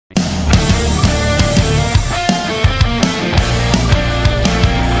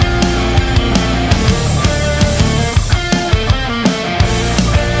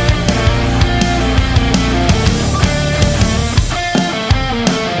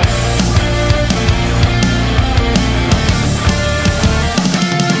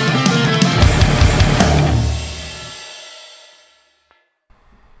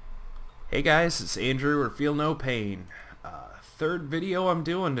Hey guys, it's Andrew or Feel No Pain. Third video I'm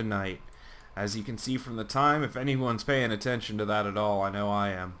doing tonight. As you can see from the time, if anyone's paying attention to that at all, I know I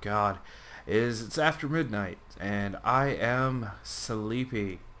am. God, it's after midnight and I am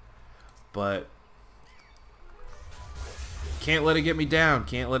sleepy. But can't let it get me down,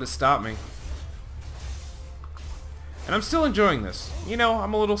 can't let it stop me. And I'm still enjoying this. You know,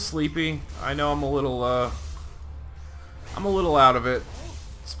 I'm a little sleepy. I know I'm a little out of it.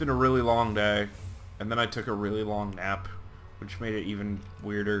 It's been a really long day, and then I took a really long nap, which made it even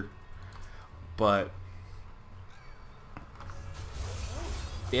weirder. But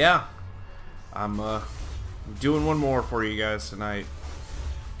yeah, I'm doing one more for you guys tonight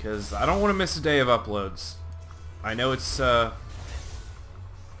because I don't want to miss a day of uploads. I know it's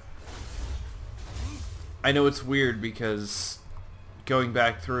weird because going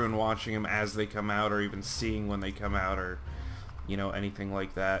back through and watching them as they come out, or even seeing when they come out, or you know, anything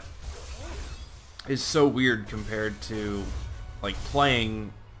like that, is so weird compared to like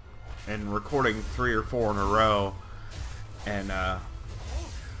playing and recording 3 or 4 in a row. And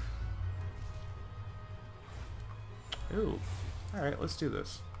ooh, alright, let's do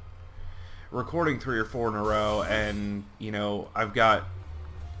this. Recording 3 or 4 in a row, and you know, I've got,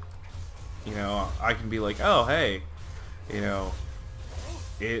 you know, I can be like, oh hey, you know,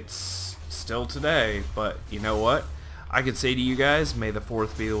 it's still today, but you know what? I could say to you guys, may the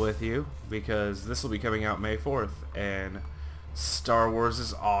 4th be with you, because this will be coming out May 4th, and Star Wars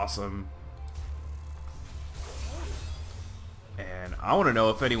is awesome. And I want to know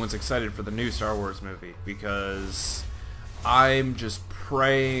if anyone's excited for the new Star Wars movie, because I'm just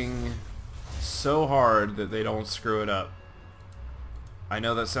praying so hard that they don't screw it up. I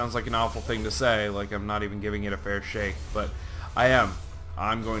know that sounds like an awful thing to say, like I'm not even giving it a fair shake, but I am.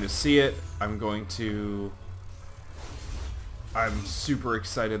 I'm going to see it. I'm super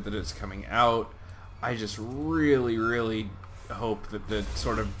excited that it's coming out. I just really, really hope that the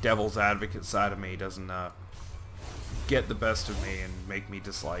sort of devil's advocate side of me doesn't get the best of me and make me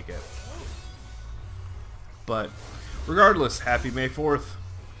dislike it. But regardless, happy May 4th.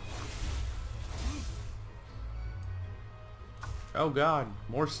 Oh god,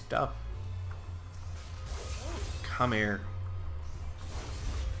 more stuff. Come here.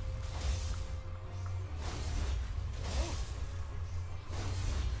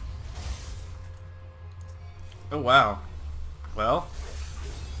 Oh wow. Well,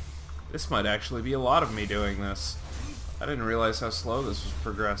 this might actually be a lot of me doing this. I didn't realize how slow this was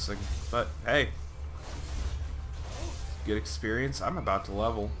progressing. But hey, good experience. I'm about to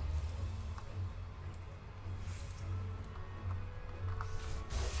level.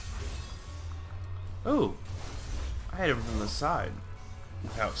 Oh, I hit him from the side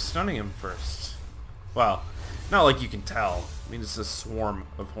without stunning him first. Well, not like you can tell. I mean, it's a swarm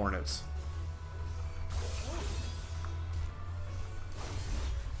of hornets.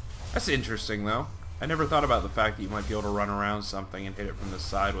 That's interesting, though. I never thought about the fact that you might be able to run around something and hit it from the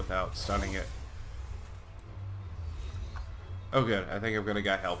side without stunning it. Oh good, I think I've got a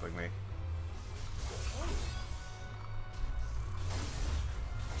guy helping me.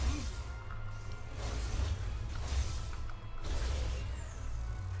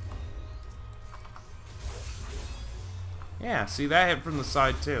 Yeah, see, that hit from the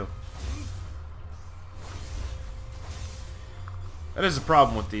side too. That is a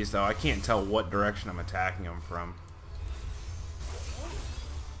problem with these, though. I can't tell what direction I'm attacking them from.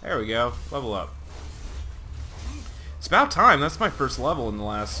 There we go. Level up. It's about time. That's my first level in the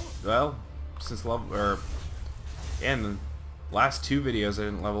last, well, since level, or in the last 2 videos I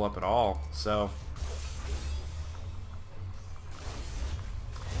didn't level up at all, so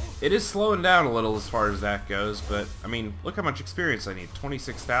it is slowing down a little as far as that goes, but I mean, look how much experience I need.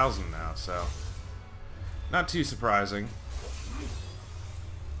 26,000 now, so not too surprising.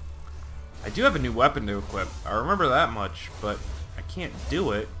 I do have a new weapon to equip. I remember that much, but I can't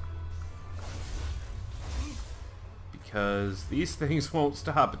do it because these things won't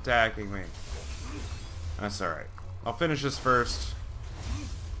stop attacking me. That's alright. I'll finish this first.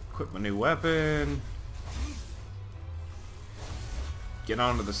 Equip my new weapon. Get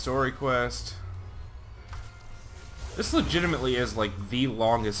on to the story quest. This legitimately is like the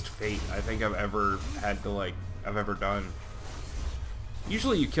longest fate I think I've ever had to I've ever done.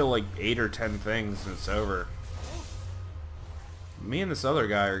 Usually you kill like 8 or 10 things and it's over. Me and this other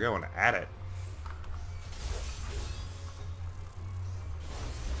guy are going at it.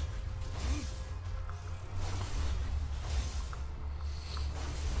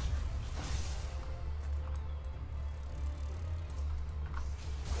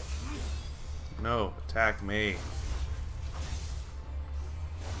 No, attack me.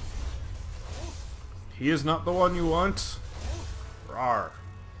 He is not the one you want. Rawr.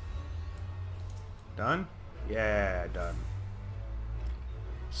 Done? Yeah, done.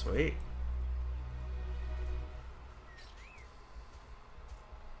 Sweet.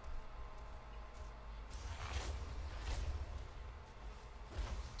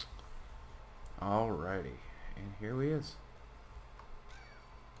 Alrighty. And here he is.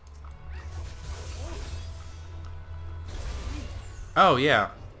 Oh, yeah.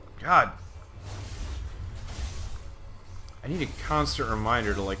 God. I need a constant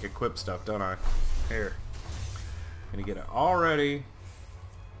reminder to, like, equip stuff, don't I? Here. I'm gonna get it all ready.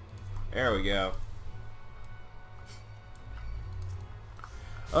 There we go.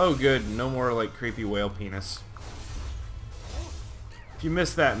 Oh, good. No more, like, creepy whale penis. If you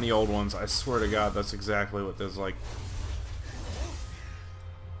missed that in the old ones, I swear to God, that's exactly what this, like,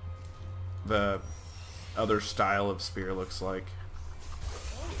 the other style of spear looks like.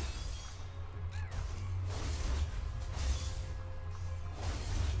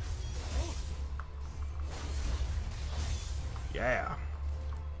 Yeah.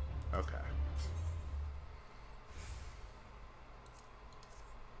 Okay.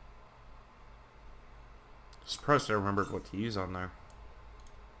 Surprised I remembered what to use on there.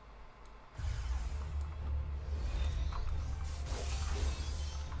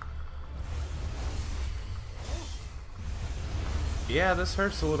 Yeah, this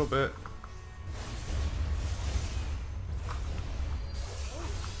hurts a little bit.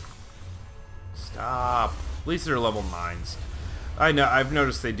 Stop. At least they're level 9s. I know, I've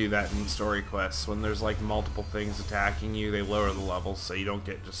noticed they do that in story quests. When there's like multiple things attacking you, they lower the levels so you don't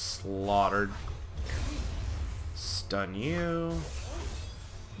get just slaughtered. Stun you.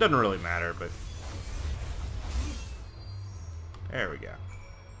 Doesn't really matter, but... There we go.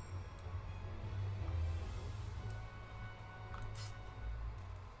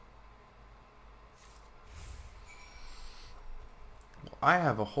 Well, I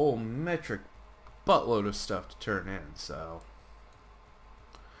have a whole metric buttload of stuff to turn in, so...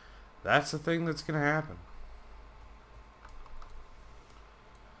 That's the thing that's gonna happen.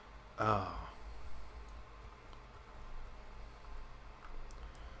 Oh.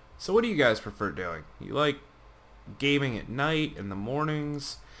 So what do you guys prefer doing? You like gaming at night, in the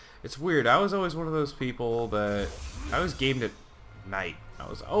mornings? It's weird. I was always one of those people that... I always gamed at night. I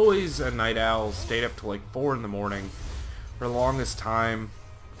was always a night owl, stayed up till like 4 in the morning for the longest time.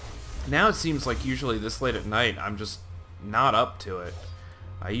 Now it seems like usually this late at night, I'm just not up to it.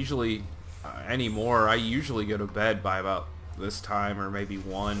 I usually, anymore, I usually go to bed by about this time or maybe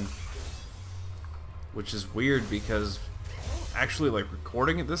 1. Which is weird because actually like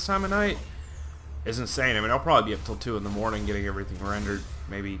recording at this time of night is insane. I mean, I'll probably be up till 2 in the morning getting everything rendered,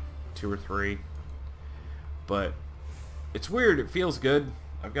 maybe 2 or 3. But it's weird, it feels good.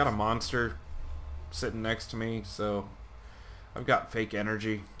 I've got a monster sitting next to me, so I've got fake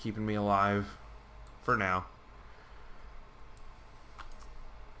energy keeping me alive for now.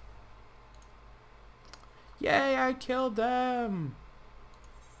 Yay, I killed them!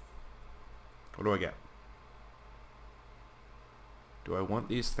 What do I get? Do I want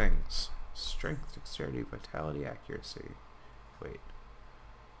these things? Strength, dexterity, vitality, accuracy. Wait.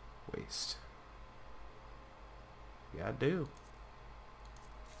 Waste. Yeah, I do.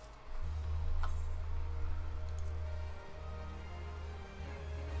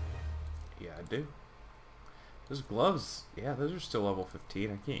 Yeah, I do. Those gloves, yeah, those are still level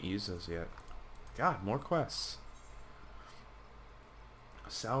 15. I can't use those yet. God, more quests.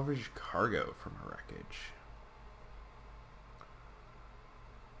 Salvage cargo from a wreckage.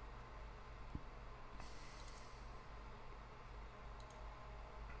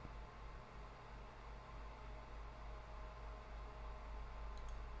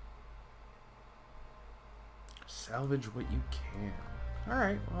 Salvage what you can.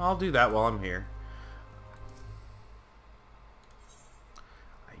 Alright, well, I'll do that while I'm here.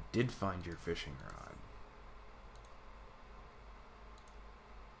 I did find your fishing rod.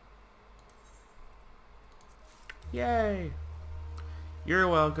 Yay! You're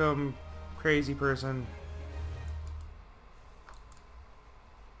welcome, crazy person.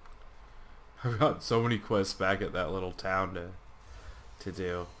 I've got so many quests back at that little town to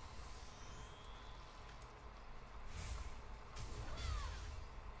do.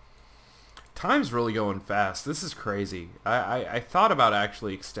 Time's really going fast. This is crazy. I thought about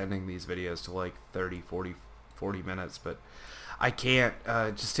actually extending these videos to like 30, 40 minutes, but I can't.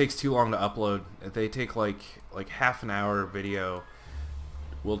 It just takes too long to upload. If they take like half an hour video,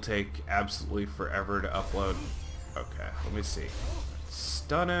 will take absolutely forever to upload. Okay, let me see.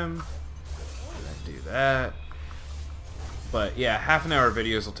 Stun him. Do that. But yeah, half-an-hour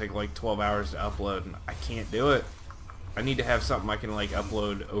videos will take like 12 hours to upload, and I can't do it. I need to have something I can like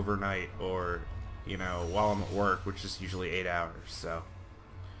upload overnight, or you know, while I'm at work, which is usually 8 hours. So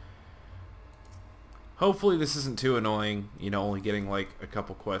hopefully this isn't too annoying, you know, only getting like a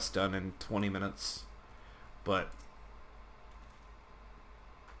couple quests done in 20 minutes. But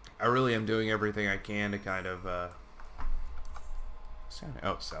I really am doing everything I can to kind of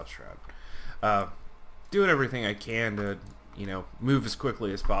South Shroud. Doing everything I can to, you know, move as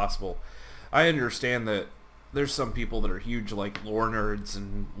quickly as possible. I understand that there's some people that are huge like lore nerds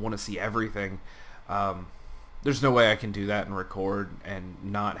and want to see everything. There's no way I can do that and record and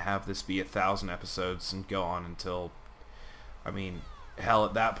not have this be 1,000 episodes and go on until, I mean, hell,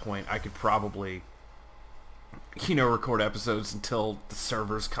 at that point I could probably, you know, record episodes until the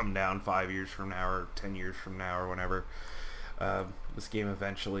servers come down 5 years from now or 10 years from now or whenever this game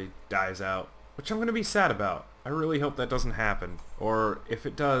eventually dies out, which I'm going to be sad about. I really hope that doesn't happen. Or if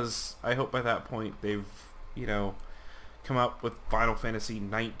it does, I hope by that point they've, you know, come up with Final Fantasy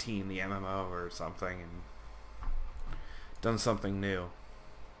 19, the MMO or something, and done something new.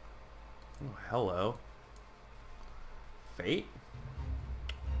 Oh, hello. Fate?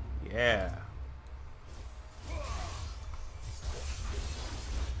 Yeah.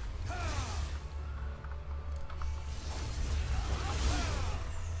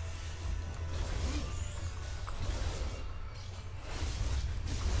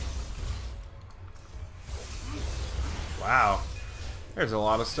 Wow. There's a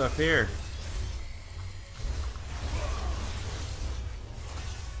lot of stuff here.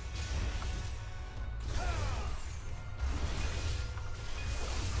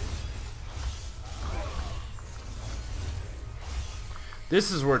 This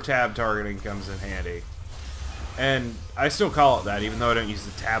is where tab targeting comes in handy. And I still call it that, even though I don't use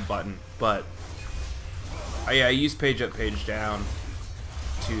the tab button. But yeah, I use page up, page down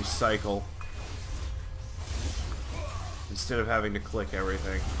to cycle instead of having to click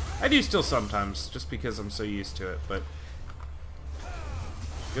everything. I do still sometimes, just because I'm so used to it, but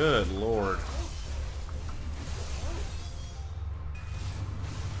good lord.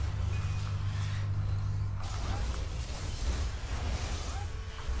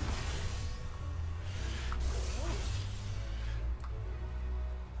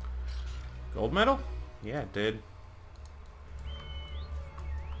 Gold medal? Yeah, it did.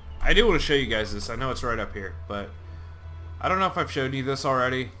 I do want to show you guys this. I know it's right up here, but I don't know if I've showed you this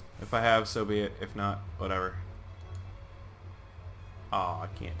already. If I have, so be it. If not, whatever. Aw, I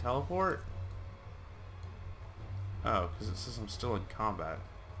can't teleport? Oh, because it says I'm still in combat.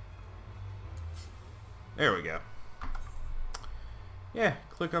 There we go. Yeah,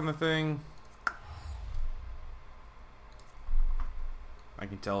 click on the thing. I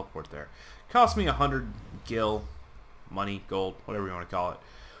can teleport there. Cost me 100 gil, money, gold, whatever you want to call it.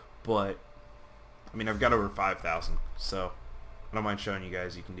 But, I mean, I've got over 5,000, so I don't mind showing you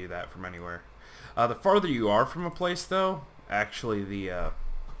guys you can do that from anywhere. The farther you are from a place, though, actually the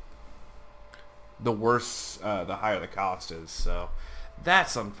worse, the higher the cost is. So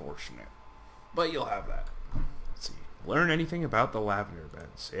that's unfortunate, but you'll have that. Let's see. Learn anything about the lavender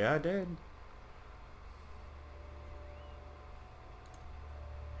beds? Yeah, I did.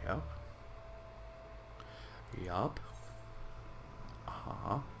 Yup. Yup.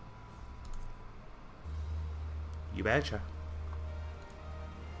 Uh-huh. You betcha.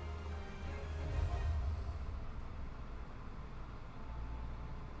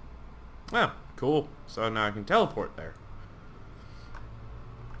 Oh, cool. So now I can teleport there.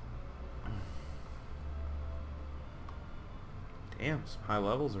 Damn, some high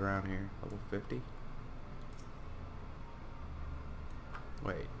levels around here. Level 50.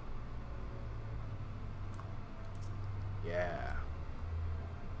 Wait. Yeah.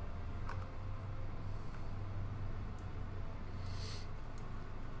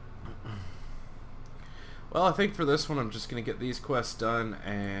 Well, I think for this one I'm just going to get these quests done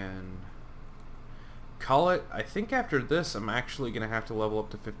and call it. I think after this I'm actually going to have to level up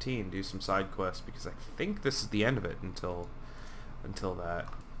to 15, do some side quests, because I think this is the end of it until that.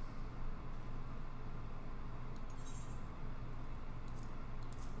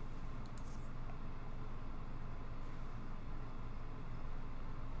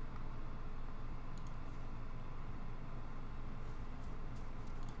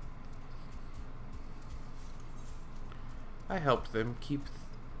 I helped them keep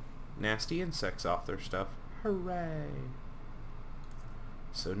nasty insects off their stuff. Hooray!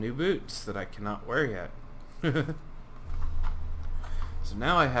 So new boots that I cannot wear yet. So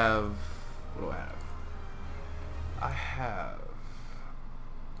now I have... what do I have? I have...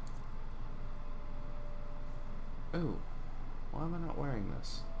 oh. Why am I not wearing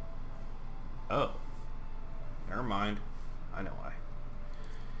this? Oh. Never mind. I know why.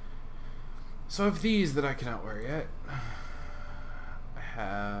 So I have these that I cannot wear yet. I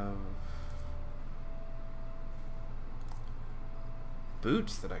have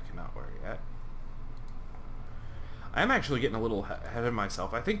boots that I cannot wear yet. I'm actually getting a little ahead of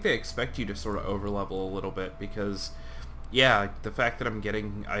myself. I think they expect you to sort of overlevel a little bit because, yeah, the fact that I'm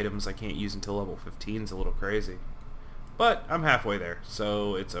getting items I can't use until level 15 is a little crazy. But I'm halfway there,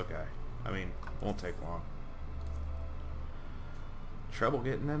 so it's okay. I mean, it won't take long. Trouble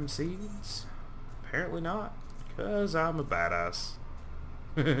getting them seeds? Apparently not, because I'm a badass.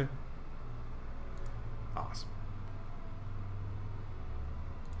 Awesome.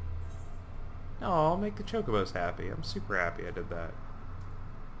 Oh, I'll make the chocobos happy. I'm super happy I did that.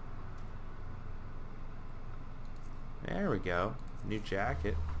 There we go. New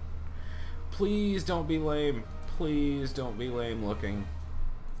jacket. Please don't be lame. Please don't be lame looking.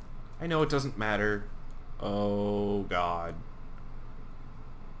 I know it doesn't matter. Oh, God.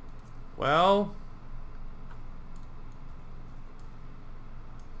 Well...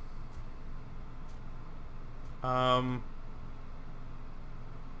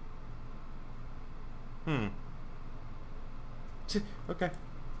 Okay.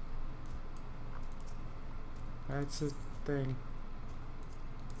 That's a thing.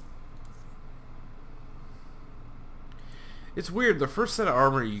 It's weird. The first set of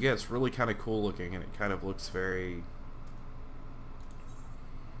armor you get is really kind of cool looking, and it kind of looks very...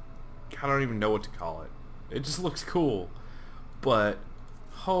 I don't even know what to call it. It just looks cool. But,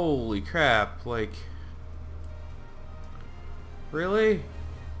 holy crap, like... Really?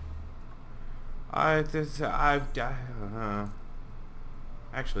 Actually,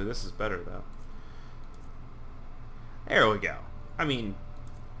 this is better, though. There we go. I mean,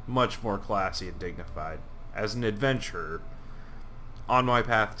 much more classy and dignified. As an adventurer, on my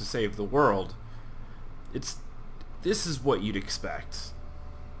path to save the world, this is what you'd expect.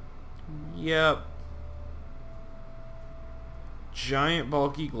 Yep. Giant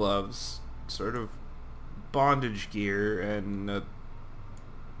bulky gloves, sort of bondage gear, and a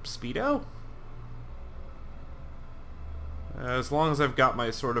Speedo? As long as I've got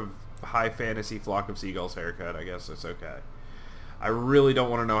my sort of high fantasy flock of seagulls haircut, I guess it's okay. I really don't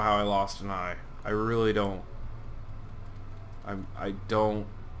want to know how I lost an eye. I really don't. I don't.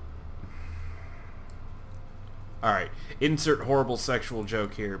 Alright, insert horrible sexual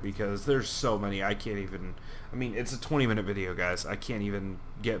joke here because there's so many I can't even... I mean, it's a 20-minute video, guys. I can't even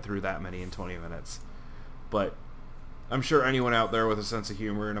get through that many in 20 minutes. But I'm sure anyone out there with a sense of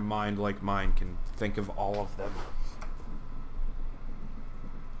humor and a mind like mine can think of all of them.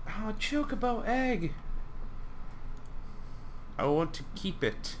 Oh, chocobo egg! I want to keep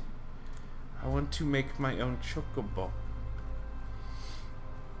it. I want to make my own chocobo.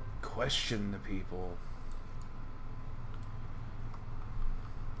 Question the people.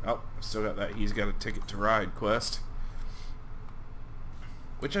 Oh, still got that he's got a ticket to ride quest.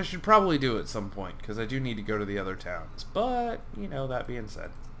 Which I should probably do at some point, because I do need to go to the other towns. But, you know, that being said.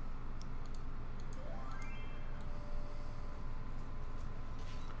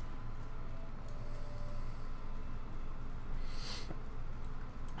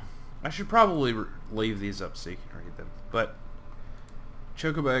 I should probably leave these up so you can read them. But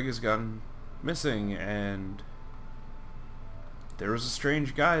chocobo egg has gone missing, and there was a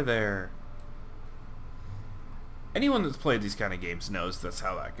strange guy there. Anyone that's played these kind of games knows that's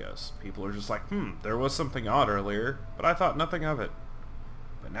how that goes. People are just like, there was something odd earlier, but I thought nothing of it.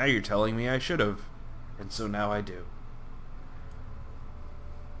 But now you're telling me I should have, and so now I do.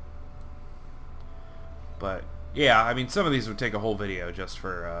 But, yeah, I mean, some of these would take a whole video just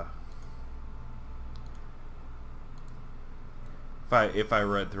for, if I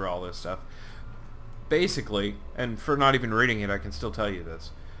read through all this stuff. Basically, and for not even reading it, I can still tell you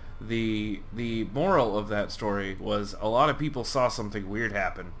this. The moral of that story was a lot of people saw something weird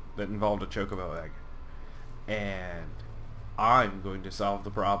happen that involved a chocobo egg. And I'm going to solve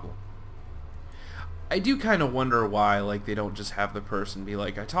the problem. I do kind of wonder why, like, they don't just have the person be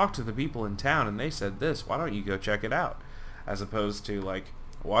like, I talked to the people in town and they said this, why don't you go check it out? As opposed to, like,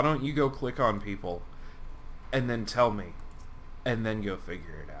 why don't you go click on people and then tell me and then go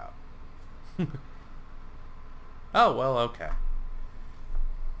figure it out. Oh, well, okay.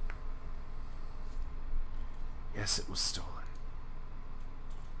 Yes, it was stolen.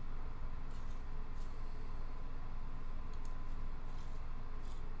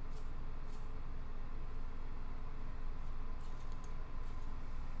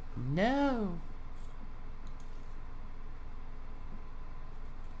 No.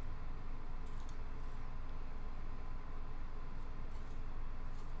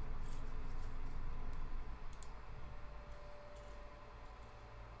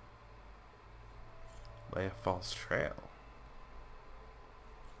 Lay a false trail.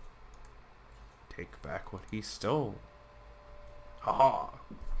 Take back what he stole. Haha.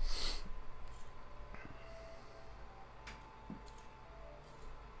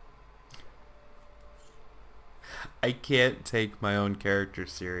 I can't take my own character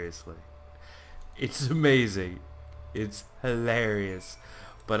seriously. It's amazing. It's hilarious.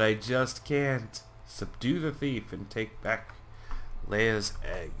 But I just can't. Subdue the thief and take back Leia's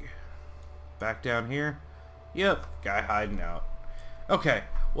egg. Back down here? Yep, guy hiding out. Okay,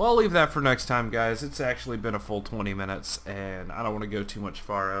 well, I'll leave that for next time, guys. It's actually been a full 20 minutes, and I don't want to go too much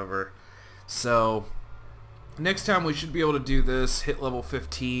far over. So, next time we should be able to do this, hit level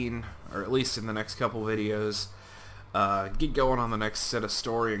 15, or at least in the next couple videos. Get going on the next set of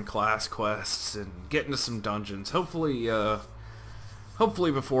story and class quests, and get into some dungeons. Hopefully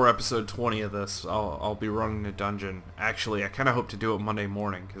before episode 20 of this, I'll be running a dungeon. Actually, I kind of hope to do it Monday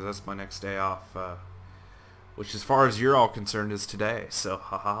morning, because that's my next day off, which as far as you're all concerned is today, so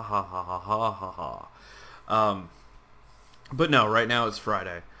ha ha ha ha ha ha ha ha. But no, right now it's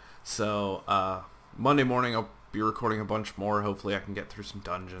Friday, so Monday morning I'll be recording a bunch more. Hopefully I can get through some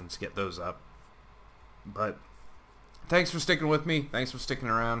dungeons, get those up. But thanks for sticking with me, thanks for sticking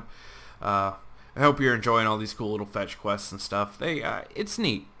around. I hope you're enjoying all these cool little fetch quests and stuff. It's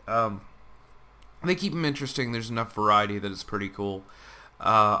neat. They keep them interesting. There's enough variety that it's pretty cool.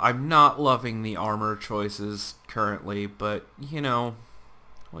 I'm not loving the armor choices currently, but, you know,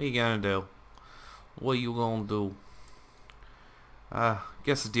 what you gonna do? What you gonna do?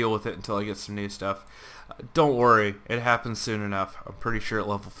 Guess I'll deal with it until I get some new stuff. Don't worry, it happens soon enough. I'm pretty sure at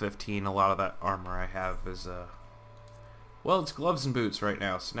level 15 a lot of that armor I have is, well, it's gloves and boots right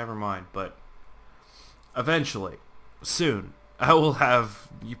now, so never mind, but eventually, soon, I will have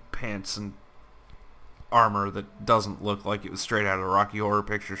pants and armor that doesn't look like it was straight out of a Rocky Horror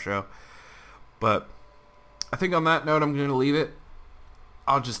Picture Show. But I think on that note, I'm going to leave it.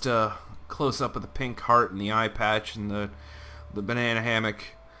 I'll just close up with the pink heart and the eye patch and the banana hammock.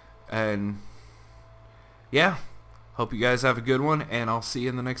 And yeah, hope you guys have a good one, and I'll see you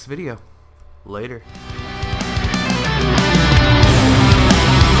in the next video. Later.